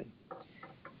children.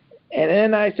 And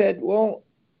then I said, well,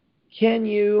 can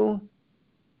you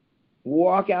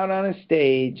walk out on a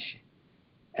stage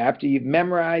after you've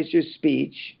memorized your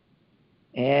speech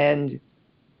and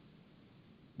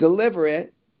deliver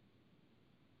it,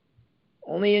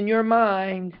 only in your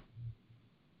mind,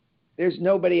 there's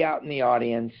nobody out in the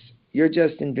audience. You're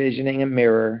just envisioning a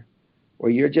mirror or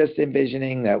you're just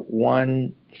envisioning that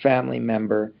one family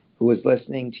member who is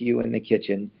listening to you in the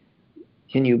kitchen,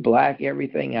 can you black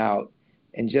everything out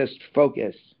and just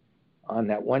focus on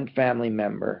that one family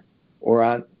member or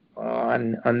on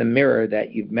the mirror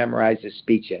that you've memorized a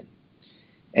speech in?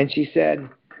 And she said,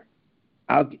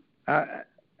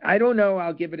 I don't know,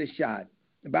 I'll give it a shot.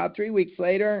 About 3 weeks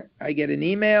later, I get an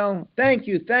email. Thank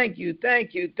you, thank you,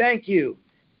 thank you, thank you.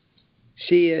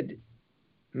 She had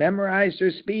memorized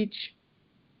her speech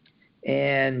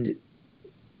and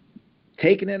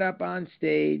taken it up on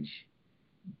stage,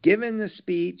 given the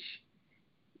speech,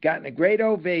 gotten a great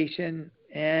ovation,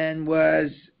 and was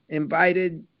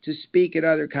invited to speak at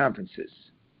other conferences.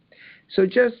 So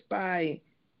just by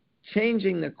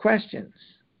changing the questions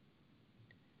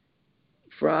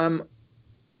from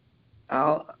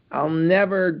I'll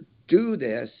never do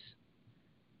this,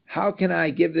 how can I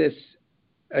give this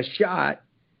a shot,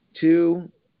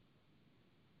 to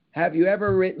have you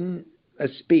ever written a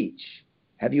speech?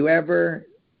 Have you ever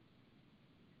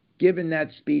given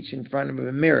that speech in front of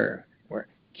a mirror? Or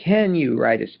can you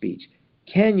write a speech?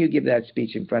 Can you give that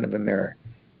speech in front of a mirror?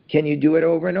 Can you do it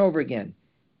over and over again?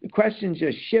 The questions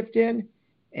just shifted,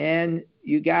 and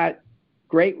you got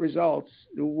great results.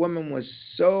 The woman was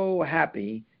so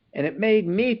happy, and it made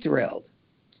me thrilled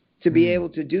to be able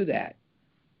to do that.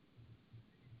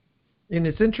 And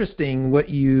it's interesting what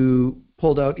you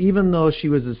pulled out. Even though she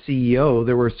was a CEO,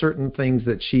 there were certain things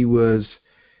that she was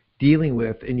dealing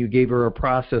with, and you gave her a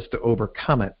process to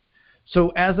overcome it. So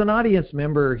as an audience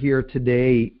member here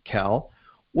today, Cal,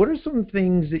 what are some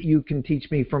things that you can teach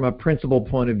me from a principal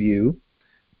point of view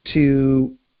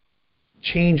to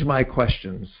change my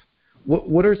questions?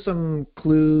 What are some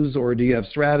clues, or do you have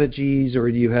strategies, or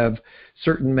do you have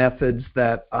certain methods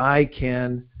that I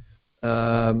can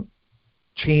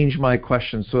change my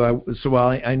questions so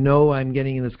I know I'm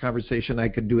getting in this conversation, I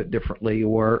could do it differently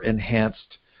or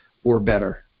enhanced or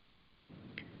better?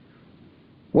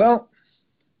 Well,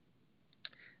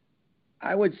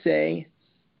 I would say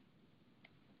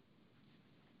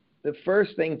the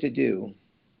first thing to do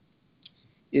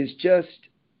is just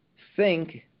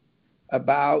think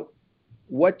about,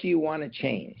 what do you want to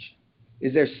change?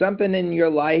 Is there something in your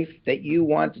life that you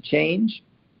want to change?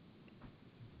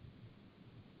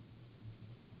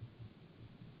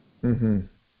 Mm-hmm.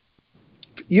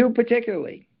 You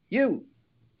particularly. You.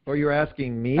 Or you're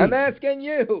asking me? I'm asking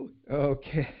you.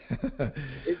 Okay.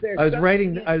 Is there I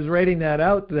was writing that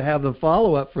out to have the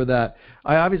follow-up for that.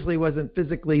 I obviously wasn't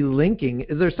physically linking.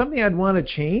 Is there something I'd want to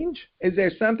change? Is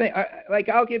there something, like,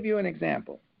 I'll give you an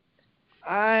example.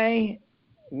 I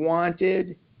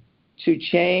wanted to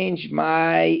change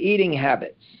my eating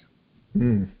habits.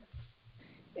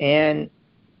 And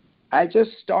I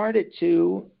just started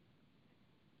to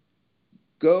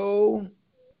go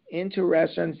into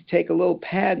restaurants, take a little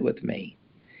pad with me,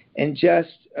 and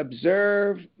just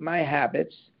observe my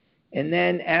habits, and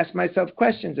then ask myself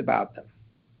questions about them.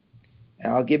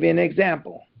 And I'll give you an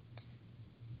example.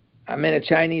 I'm in a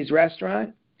Chinese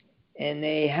restaurant, and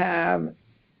they have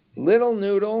little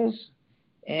noodles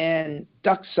and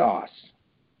duck sauce.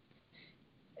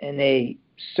 And they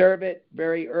serve it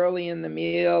very early in the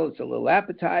meal. It's a little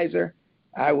appetizer.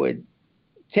 I would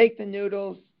take the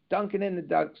noodles, dunk it in the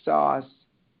duck sauce,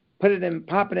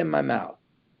 pop it in my mouth,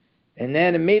 and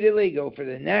then immediately go for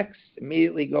the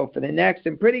next,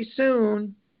 and pretty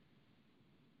soon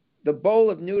the bowl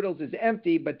of noodles is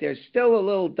empty, but there's still a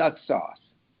little duck sauce.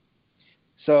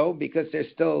 So because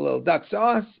there's still a little duck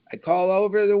sauce, I call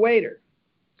over the waiter,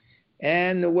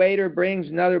 and the waiter brings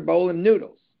another bowl of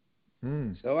noodles.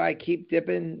 So I keep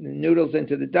dipping the noodles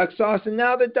into the duck sauce, and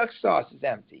now the duck sauce is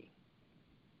empty.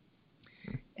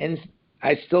 And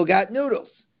I still got noodles.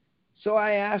 So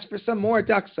I asked for some more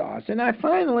duck sauce, and I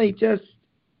finally just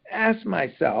asked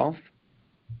myself,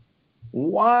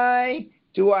 why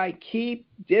do I keep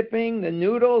dipping the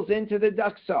noodles into the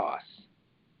duck sauce?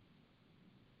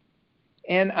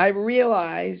 And I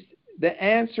realized the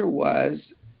answer was,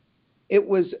 it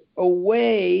was a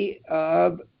way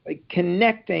of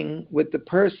connecting with the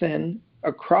person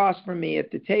across from me at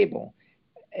the table.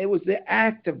 It was the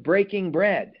act of breaking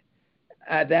bread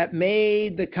that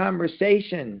made the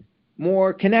conversation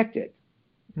more connected.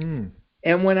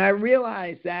 And when I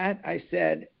realized that, I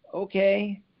said,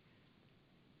 okay,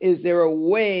 is there a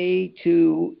way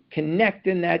to connect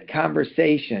in that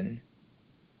conversation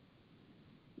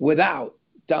without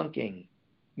dunking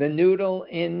the noodle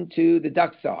into the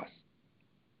duck sauce?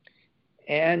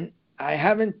 And I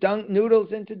haven't dunked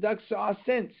noodles into duck sauce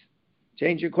since.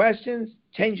 Change your questions,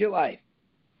 change your life.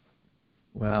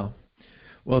 Wow.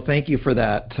 Well, thank you for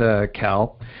that,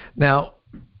 Cal. Now,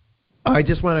 I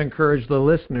just want to encourage the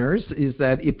listeners is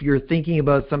that if you're thinking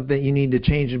about something you need to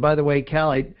change, and by the way,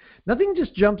 Cal, nothing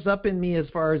just jumps up in me as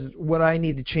far as what I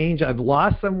need to change. I've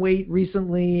lost some weight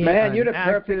recently. Man, you're the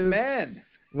perfect man.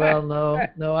 Well,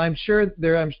 no, I'm sure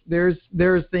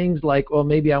there's things like, well,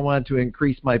 maybe I wanted to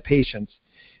increase my patience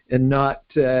and not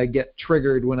get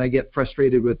triggered when I get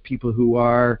frustrated with people who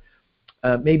are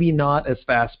maybe not as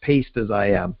fast-paced as I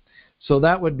am. So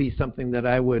that would be something that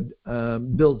I would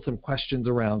build some questions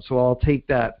around. So I'll take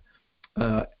that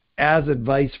as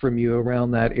advice from you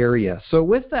around that area. So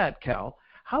with that, Cal,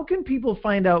 how can people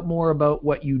find out more about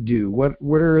what you do?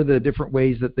 What are the different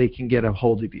ways that they can get a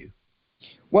hold of you?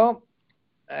 Well,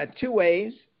 two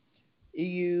ways.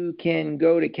 You can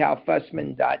go to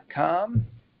calfussman.com,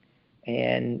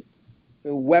 and the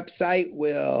website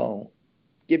will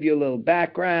give you a little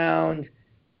background,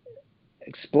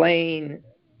 explain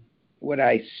what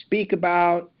I speak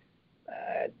about,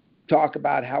 talk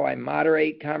about how I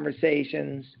moderate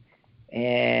conversations,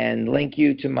 and link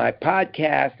you to my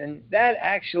podcast. And that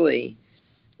actually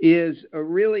is a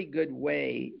really good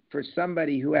way for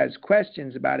somebody who has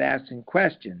questions about asking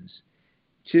questions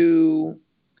to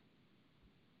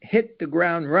hit the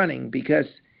ground running. Because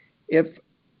if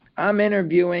I'm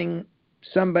interviewing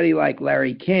somebody like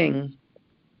Larry King,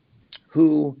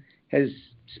 who has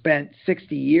spent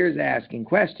 60 years asking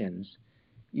questions,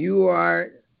 you are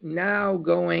now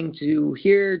going to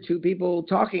hear two people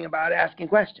talking about asking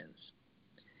questions.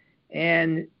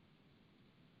 And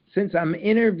since I'm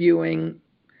interviewing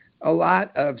a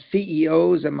lot of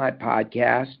CEOs on my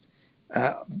podcast,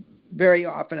 very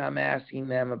often I'm asking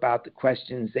them about the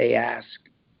questions they ask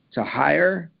to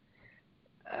hire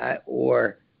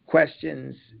or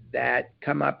questions that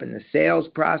come up in the sales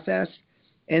process.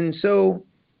 And so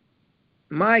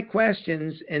my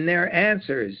questions and their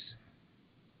answers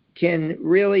can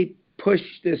really push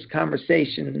this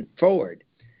conversation forward.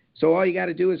 So all you got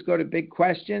to do is go to Big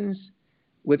Questions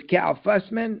with Cal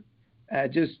Fussman.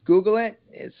 Just Google it.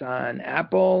 It's on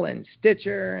Apple and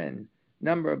Stitcher and a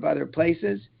number of other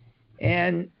places.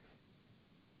 And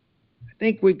I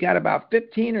think we've got about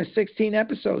 15 or 16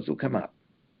 episodes will come up.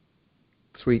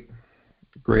 Sweet.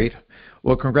 Great.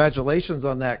 Well, congratulations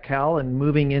on that, Cal, and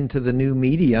moving into the new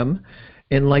medium.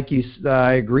 And like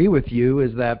I agree with you,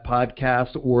 is that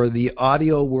podcast or the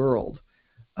audio world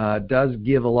does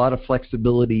give a lot of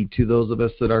flexibility to those of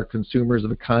us that are consumers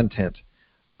of content.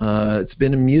 It's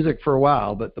been in music for a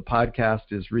while, but the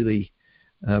podcast is really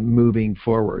moving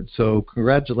forward. So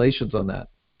congratulations on that.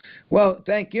 Well,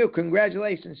 thank you.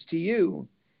 Congratulations to you,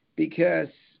 because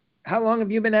how long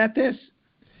have you been at this?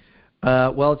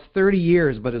 Well, it's 30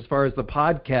 years, but as far as the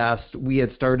podcast, we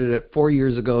had started it 4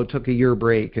 years ago, took a year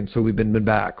break, and so we've been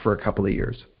back for a couple of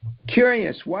years.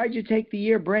 Curious, why'd you take the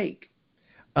year break?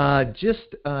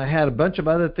 Just had a bunch of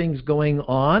other things going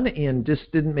on and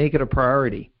just didn't make it a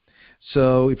priority.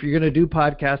 So if you're going to do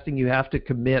podcasting, you have to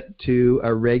commit to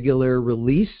a regular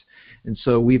release. And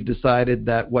so we've decided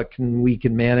that we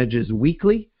can manage is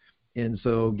weekly. And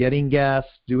so getting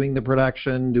guests, doing the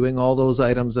production, doing all those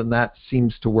items, and that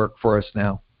seems to work for us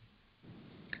now.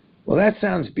 Well, that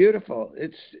sounds beautiful.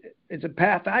 It's a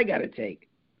path I got to take.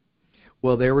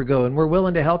 Well, there we go. And we're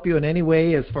willing to help you in any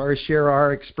way as far as share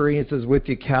our experiences with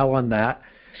you, Cal, on that.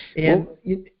 And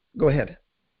go ahead.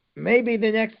 Maybe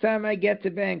the next time I get to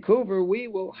Vancouver, we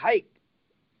will hike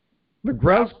the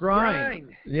Grouse Grind.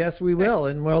 Yes, we will.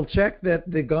 And we'll check that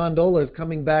the gondola is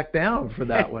coming back down for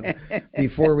that one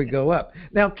before we go up.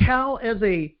 Now, Cal,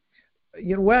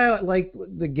 what I like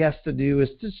the guests to do is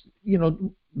just,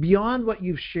 beyond what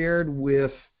you've shared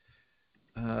with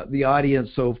the audience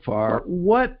so far,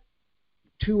 what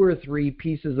 2 or 3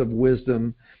 pieces of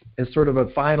wisdom as sort of a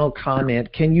final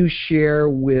comment can you share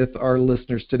with our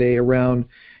listeners today around,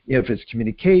 if it's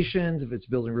communications, if it's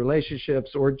building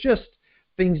relationships, or just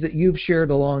things that you've shared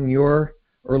learned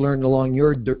along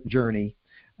your journey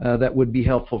that would be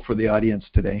helpful for the audience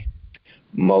today?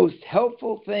 Most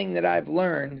helpful thing that I've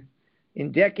learned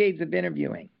in decades of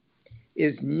interviewing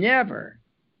is never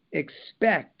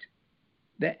expect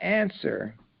the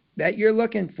answer that you're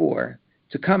looking for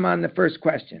to come on the first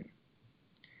question.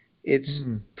 It's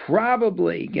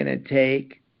probably going to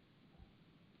take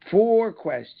 4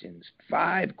 questions,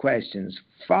 5 questions,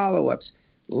 follow-ups,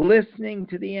 listening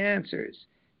to the answers,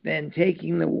 then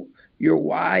taking your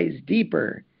whys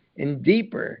deeper and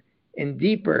deeper and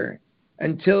deeper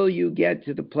until you get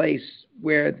to the place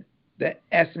where the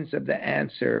essence of the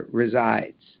answer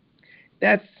resides.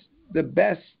 That's the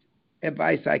best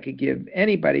advice I could give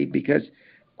anybody, because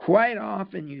quite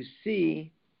often you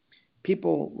see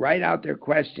people write out their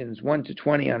questions 1 to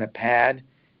 20 on a pad,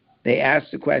 They ask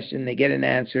the question, they get an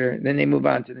answer, then they move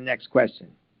on to the next question.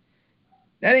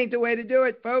 That ain't the way to do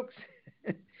it, folks.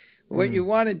 What you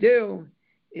want to do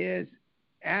is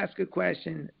ask a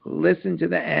question, listen to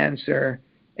the answer,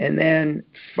 and then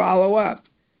follow up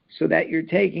so that you're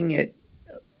taking it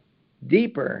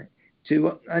deeper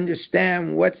to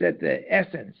understand what's at the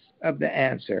essence of the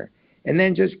answer. And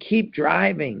then just keep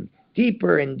driving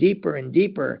deeper and deeper and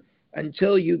deeper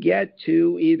until you get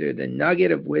to either the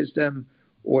nugget of wisdom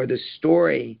or the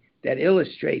story that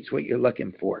illustrates what you're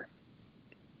looking for.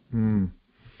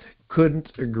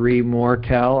 Couldn't agree more,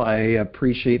 Cal. I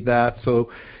appreciate that. So,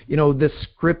 this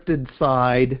scripted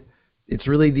side, it's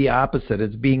really the opposite.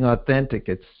 It's being authentic.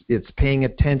 It's paying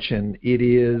attention. It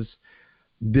is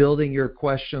building your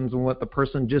questions on what the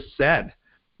person just said,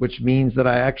 which means that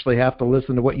I actually have to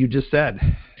listen to what you just said.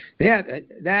 Yeah,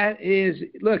 that is,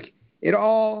 look, it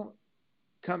all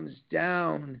comes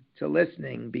down to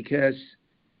listening, because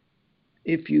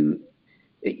if you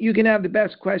can have the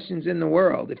best questions in the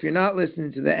world. If you're not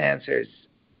listening to the answers,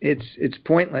 it's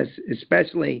pointless,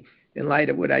 especially in light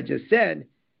of what I just said,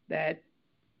 that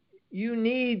you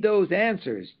need those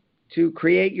answers to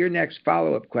create your next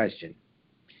follow-up question.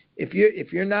 If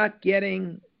you're not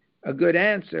getting a good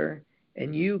answer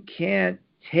and you can't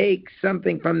take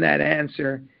something from that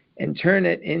answer and turn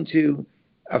it into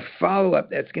a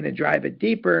follow-up that's going to drive it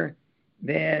deeper,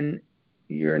 then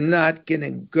you're not going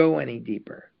to go any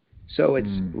deeper. So it's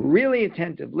really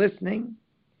attentive listening,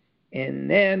 and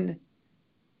then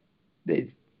the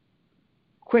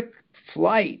quick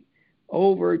flight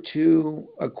over to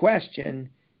a question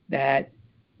that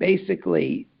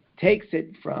basically takes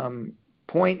it from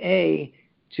point A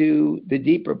to the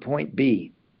deeper point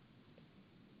B.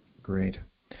 Great.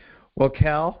 Well,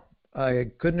 Cal, I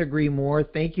couldn't agree more.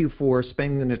 Thank you for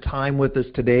spending the time with us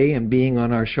today and being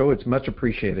on our show. It's much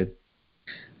appreciated.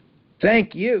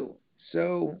 Thank you.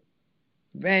 So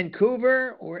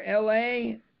Vancouver or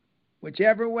LA,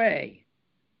 whichever way,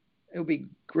 it'll be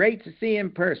great to see you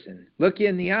in person. Look you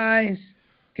in the eyes,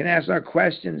 can ask our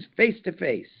questions face to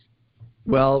face.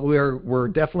 Well, we're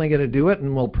definitely going to do it,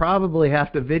 and we'll probably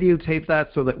have to videotape that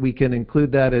so that we can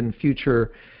include that in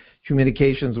future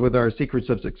communications with our Secrets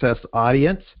of Success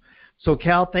audience. So,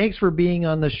 Cal, thanks for being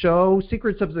on the show.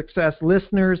 Secrets of Success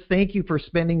listeners, thank you for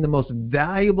spending the most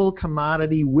valuable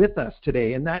commodity with us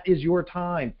today, and that is your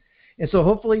time. And so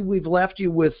hopefully we've left you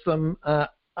with some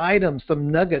items, some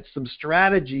nuggets, some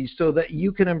strategies so that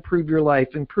you can improve your life,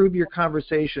 improve your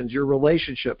conversations, your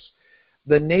relationships,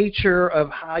 the nature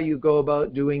of how you go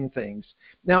about doing things.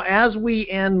 Now, as we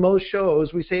end most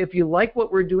shows, we say if you like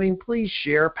what we're doing, please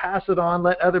share, pass it on,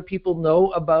 let other people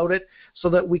know about it so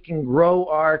that we can grow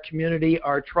our community,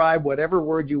 our tribe, whatever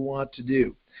word you want to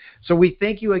do. So we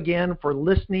thank you again for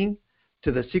listening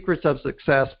to the Secrets of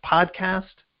Success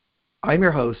podcast. I'm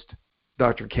your host,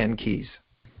 Dr. Ken Keys.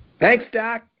 Thanks,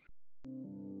 Doc.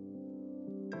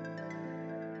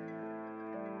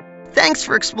 Thanks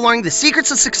for exploring the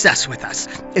secrets of success with us.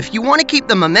 If you want to keep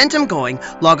the momentum going,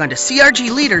 log on to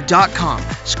crgleader.com.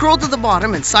 Scroll to the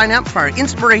bottom and sign up for our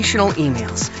inspirational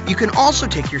emails. You can also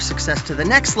take your success to the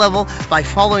next level by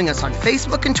following us on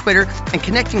Facebook and Twitter and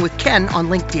connecting with Ken on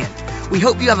LinkedIn. We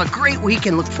hope you have a great week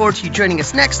and look forward to you joining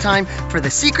us next time for the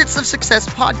Secrets of Success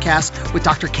podcast with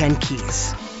Dr. Ken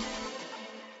Keys.